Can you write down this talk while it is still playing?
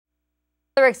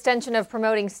Another extension of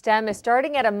promoting STEM is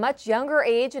starting at a much younger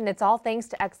age, and it's all thanks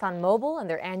to ExxonMobil and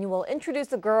their annual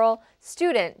Introduce a Girl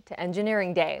Student to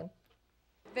Engineering Day.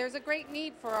 There's a great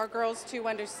need for our girls to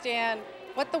understand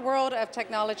what the world of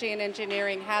technology and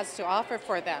engineering has to offer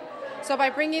for them. So by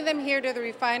bringing them here to the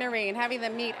refinery and having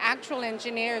them meet actual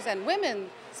engineers and women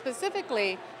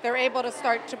specifically, they're able to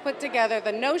start to put together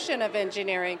the notion of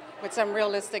engineering with some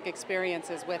realistic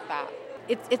experiences with that.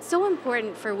 It's so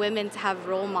important for women to have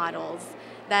role models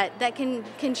that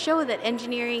can show that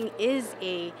engineering is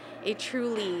a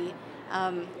truly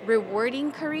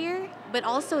rewarding career, but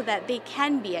also that they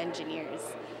can be engineers.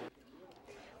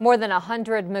 More than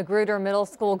 100 Magruder Middle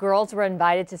School girls were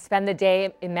invited to spend the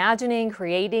day imagining,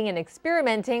 creating, and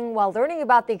experimenting while learning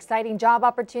about the exciting job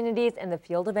opportunities in the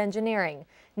field of engineering.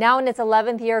 Now in its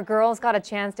 11th year, girls got a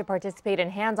chance to participate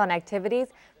in hands-on activities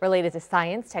related to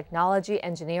science, technology,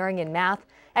 engineering, and math.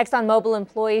 ExxonMobil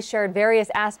employees shared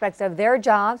various aspects of their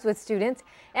jobs with students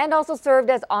and also served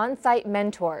as on-site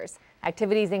mentors.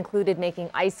 Activities included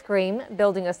making ice cream,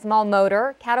 building a small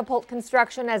motor, catapult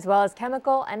construction, as well as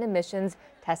chemical and emissions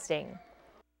testing.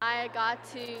 I got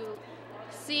to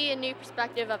see a new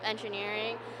perspective of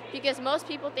engineering because most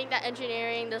people think that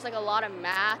engineering, there's like a lot of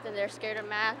math and they're scared of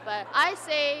math, but I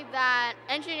say that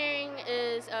engineering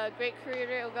is a great career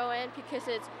to go in because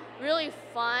it's really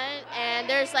fun and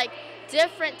there's like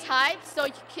different types, so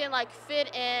you can like fit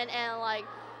in and like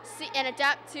see and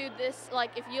adapt to this.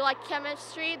 Like if you like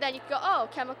chemistry, then you could go, oh,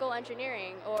 chemical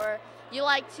engineering, or you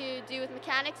like to do with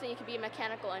mechanics, then you could be a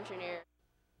mechanical engineer.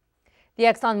 The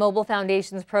ExxonMobil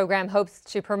Foundation's program hopes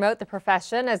to promote the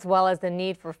profession as well as the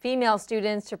need for female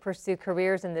students to pursue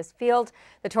careers in this field.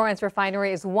 The Torrance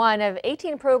Refinery is one of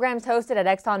 18 programs hosted at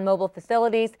ExxonMobil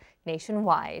facilities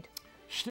nationwide.